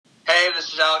Hey,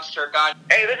 this is Alex Turcotte.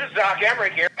 Hey, this is Zach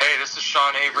Emmerich here. Hey, this is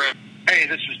Sean Avery. Hey,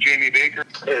 this is Jamie Baker.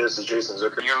 Hey, this is Jason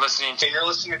Zucker. And you're listening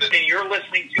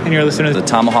to the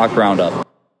Tomahawk Roundup.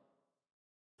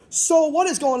 So what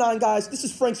is going on, guys? This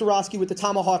is Frank Zarowski with the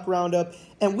Tomahawk Roundup,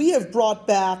 and we have brought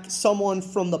back someone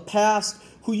from the past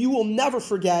who you will never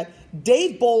forget,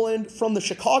 Dave Bolland from the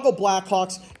Chicago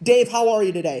Blackhawks. Dave, how are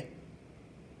you today?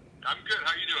 I'm good.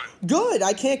 How you doing? Good.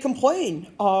 I can't complain.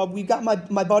 We've got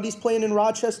my buddies playing in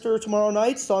Rochester tomorrow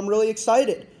night, so I'm really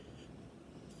excited.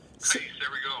 Nice. There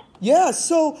we go. Yeah,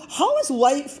 so how has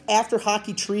life after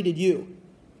hockey treated you?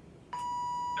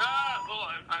 Well,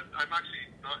 I'm actually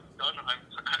not done. I'm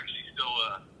actually still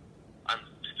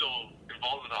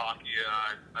involved with the hockey.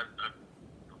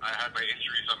 I had my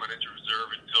injuries. I'm on injured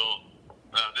reserve until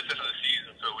this end of the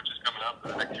season, so which is coming up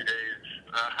in the next 2 days.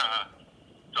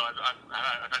 So I've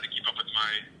had to keep up with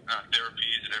my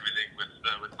therapies and everything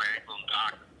with my ankle and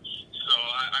back. So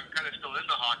I'm kind of still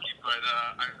into hockey, but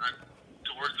I'm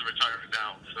towards the retirement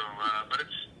now. So, but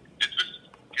it's been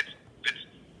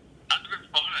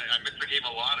fun. I miss the game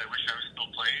a lot. I wish I was still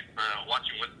playing,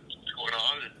 watching what's going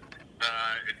on. And,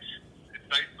 it's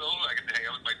nice though. I get to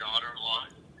hang out with my daughter a lot,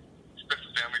 spend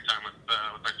some family time with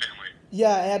my family.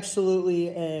 Yeah,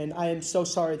 absolutely. And I am so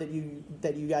sorry that you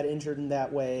got injured in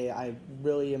that way. I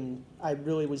really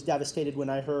was devastated when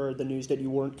I heard the news that you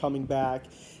weren't coming back.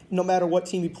 No matter what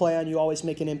team you play on, you always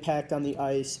make an impact on the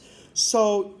ice.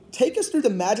 So take us through the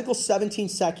magical 17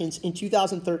 seconds in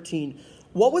 2013.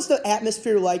 What was the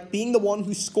atmosphere like being the one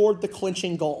who scored the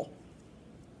clinching goal?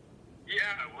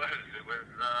 Yeah, it was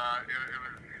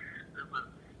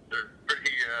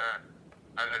pretty.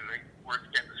 I think words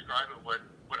can't describe it. What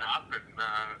happened?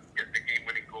 Getting the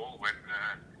game-winning goal when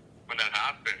that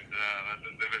happened.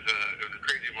 It was a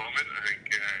crazy moment. I think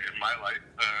in my life.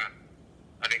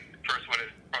 I think the first one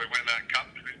is probably winning that cup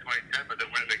in 2010, but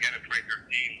then winning again in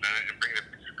 2013 and bringing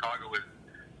it to Chicago was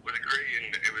great,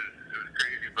 and it was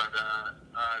crazy. But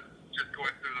just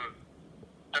going through those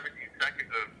 17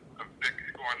 seconds of Vic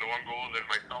scoring the one goal and then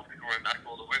myself scoring that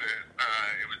goal to win it,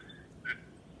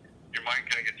 your mind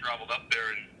kind of gets traveled up there,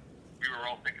 and we were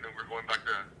all thinking that we were going back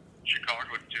to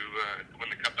Chicago to win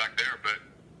the cup back there, but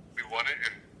we won it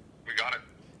and we got it.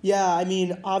 Yeah, I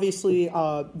mean, obviously,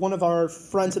 one of our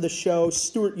friends of the show,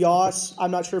 Stuart Yoss,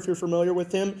 I'm not sure if you're familiar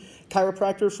with him,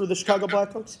 chiropractor for the Chicago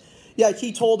Blackhawks. Yeah,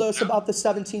 he told us about the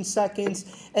 17 seconds,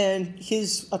 and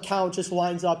his account just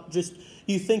lines up. Just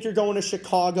you think you're going to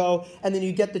Chicago, and then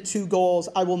you get the 2 goals.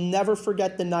 I will never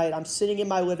forget the night. I'm sitting in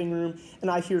my living room, and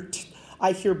I hear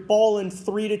Bolland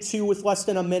 3-2 with less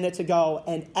than a minute to go,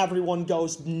 and everyone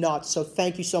goes nuts. So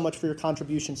thank you so much for your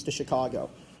contributions to Chicago.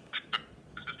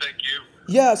 Thank you.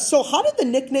 Yeah, so how did the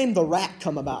nickname The Rat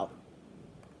come about?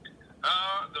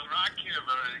 The Rat came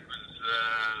about, I think,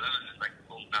 that was just like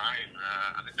 09. I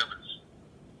think I'm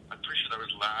pretty sure that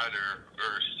was Ladd or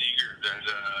Seeger that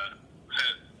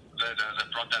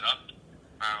brought that up.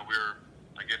 I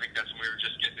think that's when we were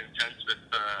just getting intense with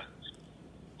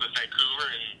Vancouver,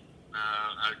 and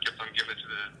I kept on giving it to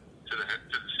the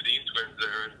Sedin twins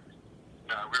there, and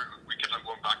we kept on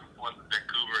going back and forth with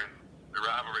Vancouver, and the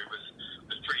rivalry was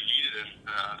pretty heated,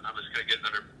 and I was going to get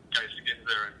another guy's skin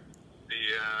there, and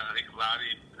I think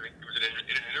Laddie, it was in an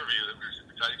interview that we were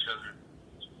sitting beside each other, and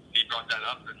he brought that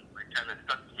up, and it kind of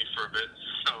stuck to me for a bit,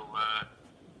 so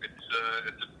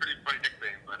it's a pretty funny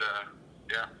nickname, but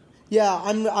yeah. Yeah,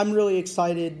 I'm really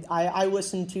excited. I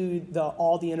listened to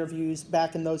all the interviews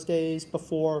back in those days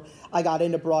before I got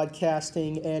into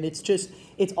broadcasting, and it's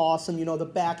awesome. You know, the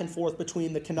back and forth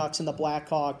between the Canucks and the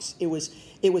Blackhawks. It was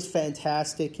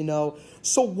fantastic. You know,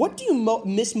 so what do you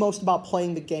miss most about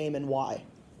playing the game, and why?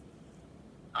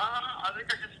 I think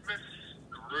I just miss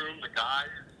the room, the guys,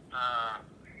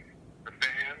 the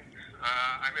fans.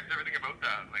 I miss everything about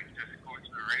that. Like just going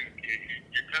to the rink,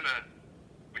 you kind of.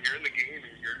 When you're in the game,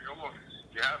 you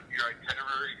have your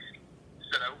itinerary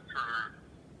set out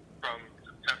from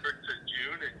September to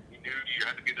June, and you knew you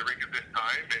had to be in the rink at this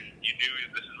time, and you knew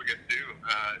this is what you had to do.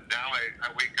 Now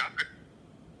I wake up and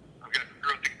I'm going to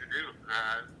throw things to do.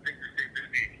 Things to stay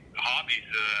busy,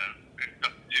 hobbies and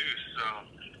stuff to do. So,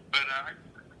 but I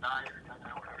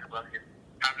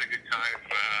having a good time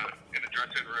in the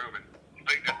dressing room, and I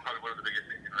think that's probably one of the biggest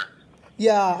things in life.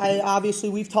 Yeah, obviously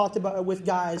we've talked about with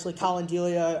guys like Colin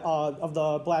Delia of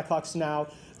the Blackhawks now,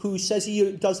 who says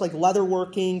he does like leather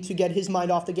working to get his mind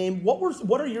off the game. What are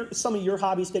some of your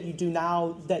hobbies that you do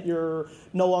now that you're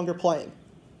no longer playing?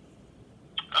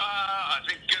 I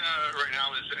think right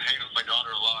now is hanging with my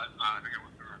daughter a lot. I think I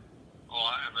with her a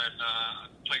lot, and then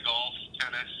play golf,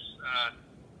 tennis,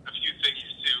 a few things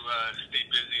to stay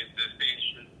busy and to stay in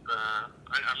shape.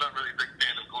 I'm not really a big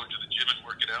fan of going to the gym.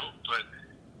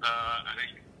 I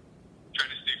think trying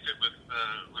to stay fit with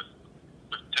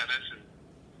tennis and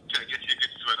kind of gets you a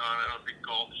good sweat on. I don't think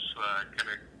golf kind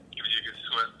of gives you a good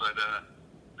sweat, but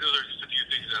those are just a few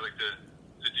things I like to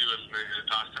do in the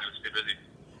pastime to stay busy.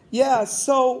 Yeah,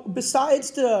 so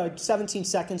besides the 17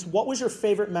 seconds, what was your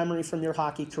favorite memory from your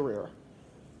hockey career?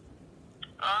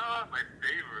 My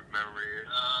favorite memory,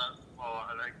 well,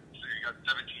 I like so you got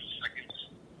 17 seconds.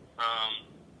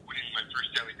 Winning my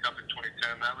first Stanley Cup in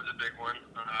 2010, that was a big one.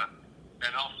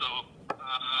 And also,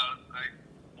 I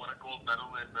won a gold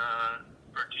medal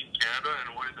for Team Canada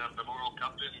and won the Memorial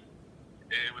Cup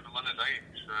with the London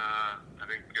Knights. I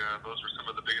think those were some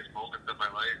of the biggest moments of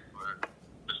my life.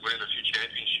 Was winning a few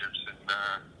championships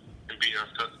and beating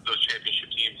those championship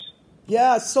teams.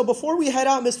 Yeah, so before we head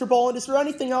out, Mr. Boland, is there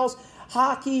anything else,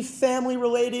 hockey, family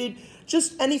related,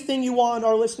 just anything you want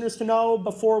our listeners to know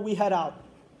before we head out?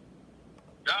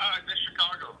 I miss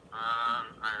Chicago. I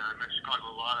miss Chicago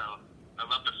a lot. I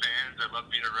love the fans. I love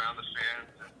being around the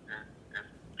fans and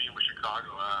being with Chicago.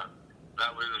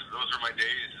 Those were my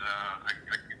days.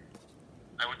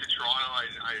 I went to Toronto.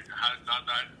 I had not a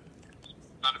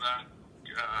bad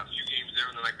few games there,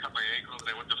 and then I cut my ankle, and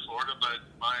I went to Florida. But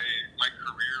my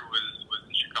career was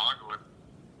in Chicago, and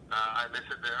I miss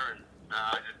it there. And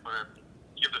I just want to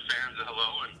give the fans a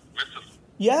hello and miss them.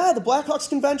 Yeah, the Blackhawks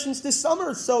convention's this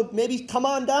summer, so maybe come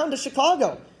on down to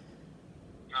Chicago.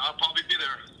 I'll probably be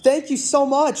there. Thank you so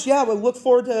much. Yeah, we'll look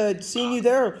forward to seeing you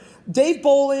there. Dave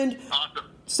Boland, Awesome.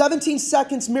 17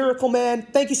 seconds, Miracle Man.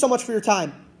 Thank you so much for your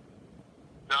time.